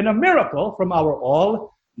promise and a miracle from our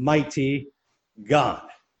Almighty God.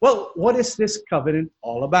 Well, what is this covenant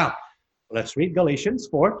all about? Let's read Galatians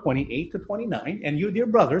 4, 28 to 29. And you, dear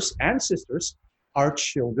brothers and sisters, are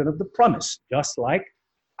children of the promise, just like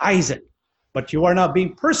Isaac. But you are not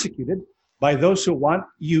being persecuted by those who want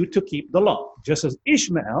you to keep the law, just as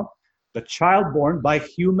Ishmael, the child born by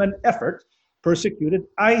human effort, persecuted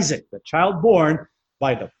Isaac, the child born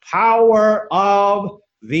by the power of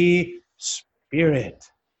the Spirit.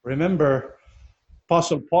 Remember,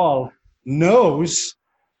 Apostle Paul knows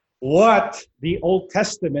what the Old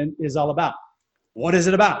Testament is all about. What is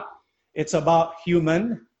it about? It's about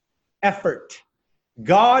human effort.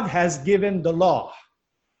 God has given the law.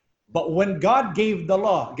 But when God gave the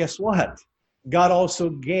law, guess what? God also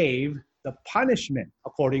gave the punishment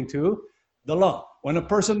according to the law. When a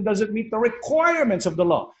person doesn't meet the requirements of the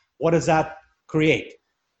law, what does that create?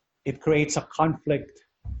 It creates a conflict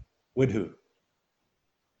with who?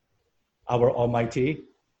 Our Almighty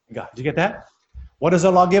God. Did you get that? What does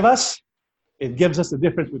the law give us? It gives us the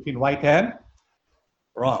difference between right and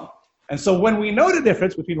wrong. And so when we know the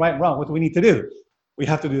difference between right and wrong, what do we need to do? We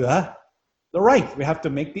have to do the right. We have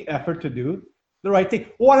to make the effort to do the right thing.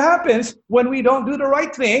 What happens when we don't do the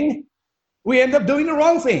right thing? We end up doing the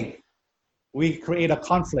wrong thing. We create a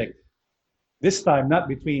conflict. This time, not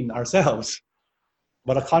between ourselves,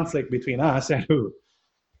 but a conflict between us and who?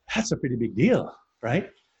 That's a pretty big deal, right?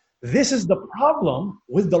 This is the problem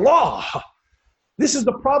with the law. This is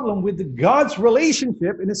the problem with God's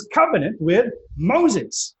relationship in his covenant with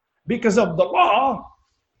Moses. Because of the law,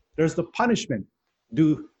 there's the punishment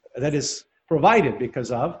that is provided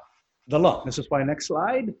because of the law. This is why, next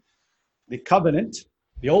slide, the covenant,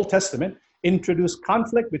 the Old Testament, introduced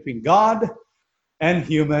conflict between God and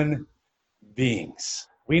human beings.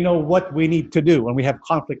 We know what we need to do when we have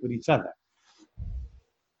conflict with each other.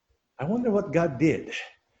 I wonder what God did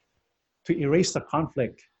to erase the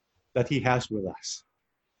conflict that he has with us.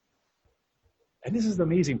 And this is the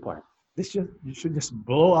amazing part. You should just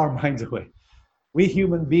blow our minds away. We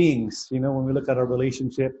human beings, when we look at our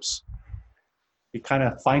relationships, we kind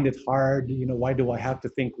of find it hard. Why do I have to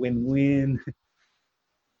think win-win?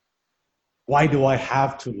 Why do I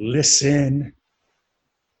have to listen?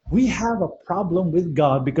 We have a problem with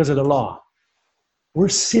God because of the law. We're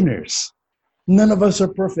sinners. None of us are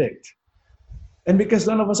perfect. And because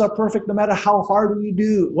none of us are perfect, no matter how hard we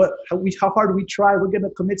do, how hard we try, we're going to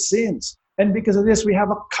commit sins. And because of this, we have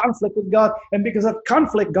a conflict with God. And because of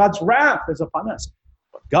conflict, God's wrath is upon us.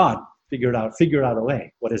 But God figured out a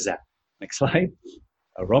way. What is that? Next slide.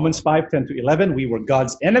 Romans 5:10-11. We were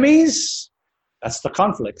God's enemies. That's the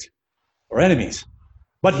conflict. We're enemies.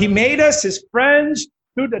 But he made us his friends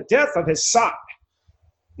through the death of his son.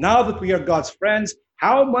 Now that we are God's friends,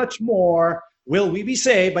 how much more will we be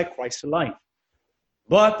saved by Christ's life?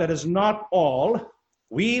 But that is not all.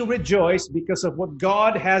 We rejoice because of what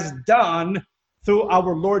God has done through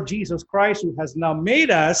our Lord Jesus Christ, who has now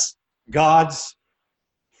made us God's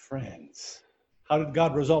friends. How did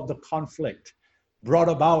God resolve the conflict brought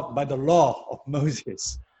about by the law of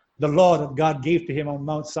Moses, the law that God gave to him on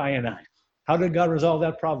Mount Sinai? How did God resolve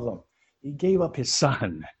that problem? He gave up his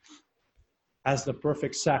son as the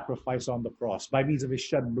perfect sacrifice on the cross. By means of his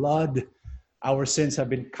shed blood, our sins have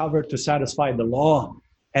been covered to satisfy the law.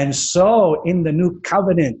 And so in the new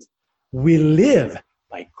covenant, we live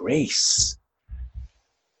by grace.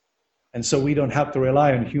 And so we don't have to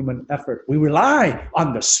rely on human effort. We rely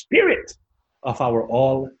on the Spirit of our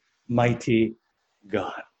Almighty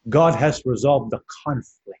God. God has resolved the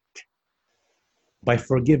conflict by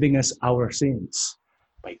forgiving us our sins,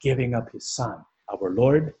 by giving up his son, our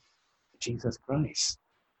Lord Jesus Christ.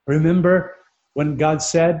 Remember when God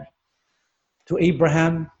said to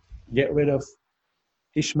Abraham, get rid of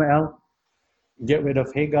Ishmael, get rid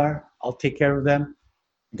of Hagar, I'll take care of them.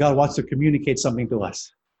 God wants to communicate something to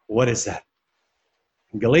us. What is that?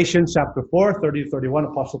 In Galatians chapter 4,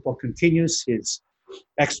 30-31, Apostle Paul continues his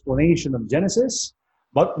explanation of Genesis.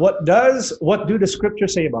 But what do the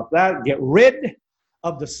scriptures say about that? Get rid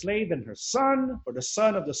of the slave and her son, for the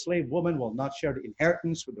son of the slave woman will not share the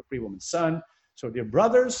inheritance with the free woman's son. So dear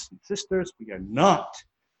brothers and sisters, we are not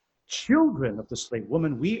children of the slave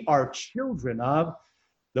woman. We are children of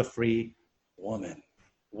the free woman.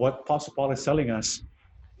 What Apostle Paul is telling us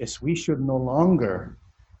is we should no longer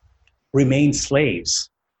remain slaves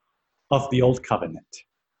of the old covenant.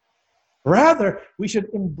 Rather, we should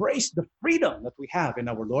embrace the freedom that we have in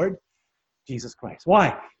our Lord Jesus Christ.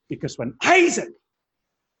 Why? Because when Isaac,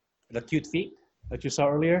 the cute feet that you saw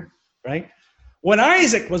earlier, right? When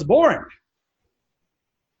Isaac was born,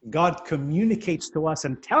 God communicates to us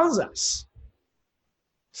and tells us,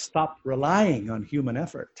 stop relying on human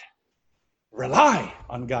effort. Rely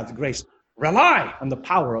on God's grace. Rely on the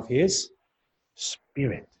power of his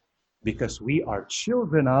Spirit, because we are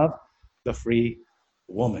children of the free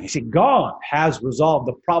woman. You see, God has resolved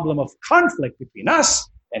the problem of conflict between us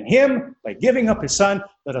and him by giving up his son.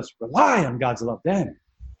 Let us rely on God's love then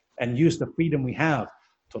and use the freedom we have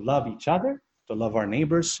to love each other, to love our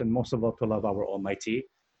neighbors, and most of all, to love our Almighty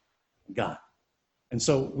God. And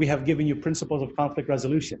so we have given you principles of conflict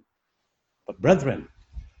resolution. But brethren,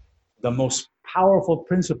 the most powerful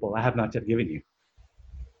principle I have not yet given you.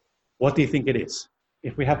 What do you think it is?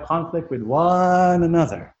 If we have conflict with one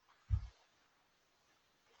another,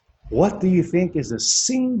 what do you think is the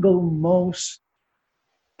single most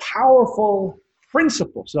powerful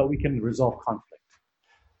principle so that we can resolve conflict?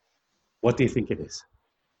 What do you think it is?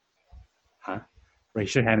 Huh?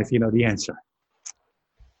 Raise your hand if you know the answer.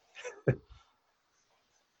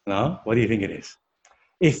 No? What do you think it is?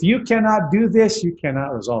 If you cannot do this, you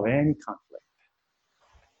cannot resolve any conflict.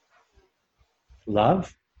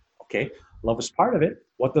 Love? Okay. Love is part of it.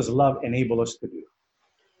 What does love enable us to do?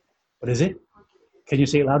 What is it? Can you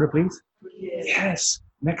say it louder, please? Yes.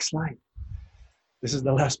 Next slide. This is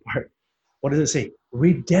the last part. What does it say?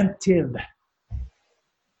 Redemptive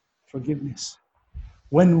forgiveness.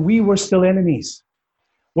 When we were still enemies,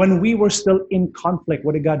 when we were still in conflict,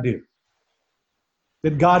 what did God do?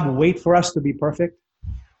 Did God wait for us to be perfect?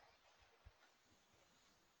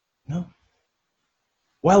 No.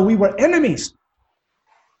 While we were enemies,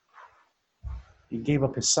 he gave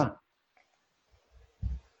up his son.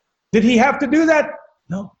 Did he have to do that?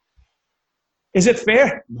 No. Is it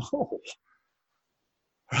fair? No.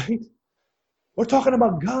 Right? We're talking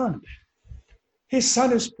about God. His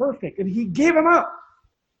son is perfect, and he gave him up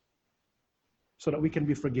so that we can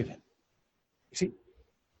be forgiven. You see,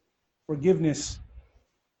 forgiveness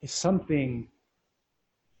is something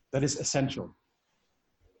that is essential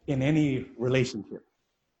in any relationship,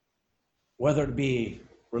 whether it be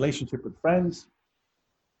relationship with friends,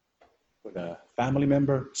 with a family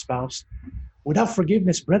member, spouse. Without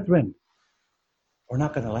forgiveness, brethren, we're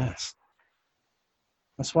not going to last.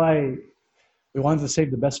 That's why we wanted to save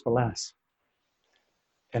the best for last.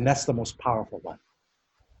 And that's the most powerful one.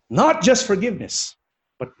 Not just forgiveness,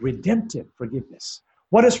 but redemptive forgiveness.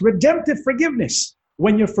 What is redemptive forgiveness?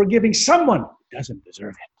 When you're forgiving someone who doesn't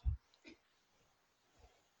deserve it.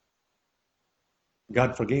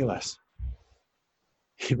 God forgave us.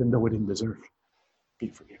 even though we didn't deserve, be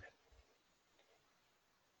forgiven.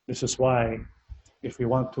 This is why, if we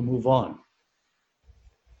want to move on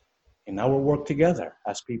in our work together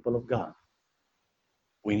as people of God,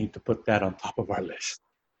 we need to put that on top of our list.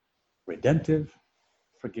 Redemptive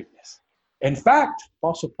forgiveness. In fact,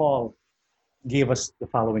 Apostle Paul gave us the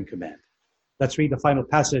following command. Let's read the final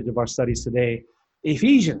passage of our studies today.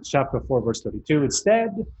 Ephesians chapter 4, verse 32.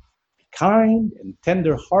 Instead, be kind and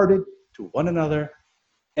tender-hearted to one another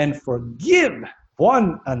and forgive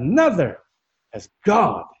one another as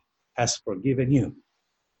God has forgiven you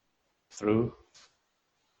through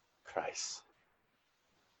Christ.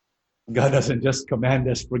 God doesn't just command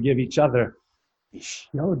us to forgive each other. He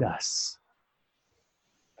showed us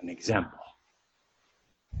an example.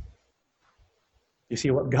 You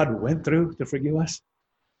see what God went through to forgive us?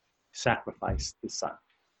 Sacrificed His Son.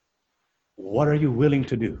 What are you willing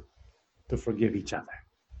to do to forgive each other?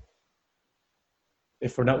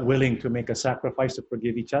 If we're not willing to make a sacrifice to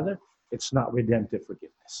forgive each other, it's not redemptive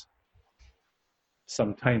forgiveness.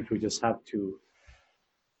 Sometimes we just have to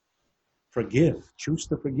forgive, choose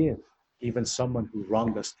to forgive, even someone who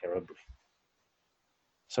wronged us terribly,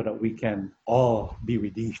 so that we can all be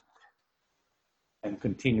redeemed and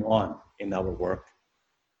continue on in our work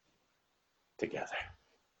together.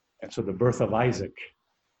 And so the birth of Isaac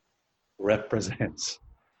represents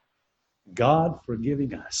God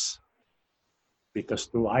forgiving us, because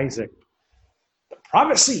through Isaac, the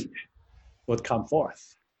promised seed would come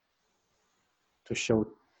forth to show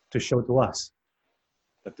to us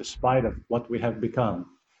that despite of what we have become,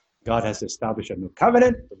 God has established a new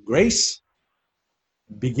covenant of grace,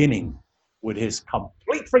 beginning with His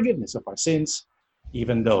complete forgiveness of our sins,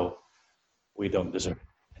 even though we don't deserve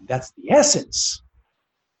it. And that's the essence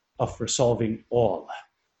of resolving all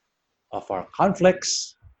of our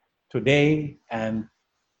conflicts today and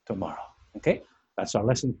tomorrow. Okay? That's our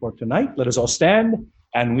lesson for tonight. Let us all stand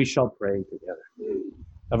and we shall pray together.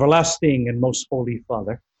 Everlasting and most holy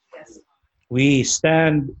Father, Yes. we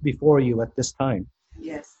stand before you at this time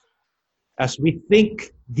Yes. as we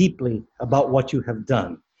think deeply about what you have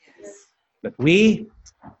done, Yes. that we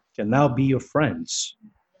can now be your friends.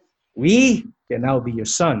 We can now be your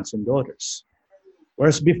sons and daughters.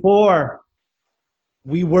 Whereas before,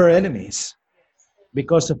 we were enemies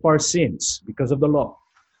because of our sins, because of the law.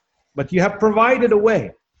 But you have provided a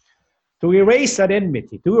way to erase that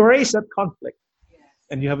enmity, to erase that conflict,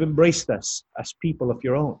 and you have embraced us as people of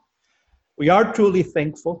your own. We are truly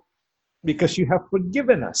thankful because you have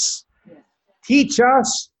forgiven us. Teach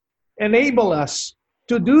us, enable us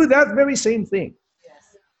to do that very same thing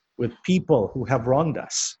Yes. with people who have wronged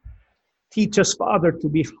us. Teach us, Father, to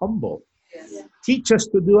be humble. Yes. Teach us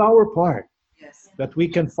to do our part, Yes. that we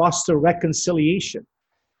can foster reconciliation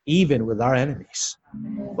even with our enemies.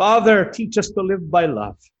 Father, teach us to live by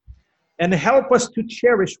love and help us to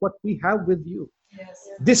cherish what we have with you. Yes.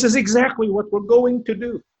 This is exactly what we're going to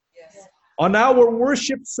do Yes. on our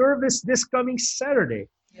worship service this coming Saturday.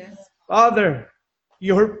 Yes. Father,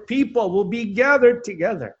 your people will be gathered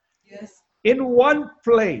together Yes. in one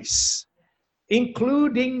place,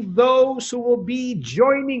 including those who will be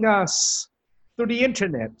joining us through the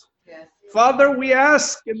internet. Yes. Father, we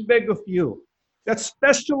ask and beg of you that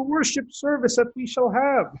special worship service that we shall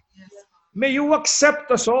have, Yes. may you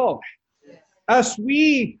accept us all Yes. as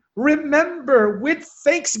we remember with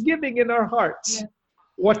thanksgiving in our hearts Yes.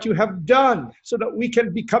 what you have done so that we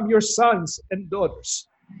can become your sons and daughters.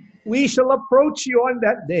 We shall approach you on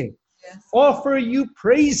that day, Yes. offer you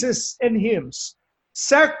praises and hymns,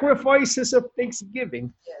 sacrifices of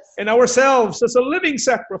thanksgiving, Yes. and ourselves as a living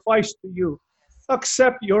sacrifice to you.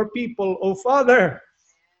 Accept your people, O Father.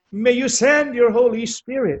 May you send your Holy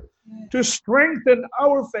Spirit to strengthen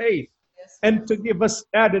our faith Yes. and to give us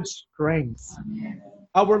added strength.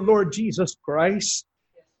 Our Lord Jesus Christ,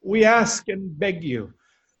 we ask and beg you,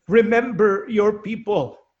 remember your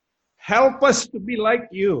people. Help us to be like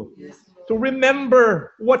you, Yes. to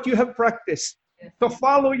remember what you have practiced, Yes. to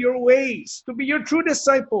follow your ways, to be your true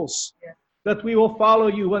disciples, Yes. that we will follow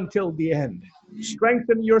you until the end.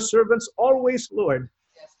 Strengthen your servants always, Lord.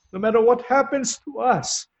 Yes. No matter what happens to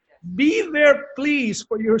us, be there, please,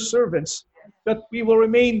 for your servants, that we will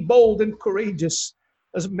remain bold and courageous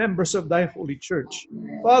as members of thy holy church.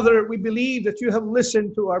 Father, we believe that you have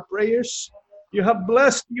listened to our prayers. You have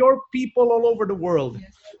blessed your people all over the world.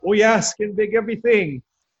 We ask and beg everything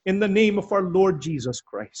in the name of our Lord Jesus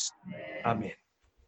Christ. Amen.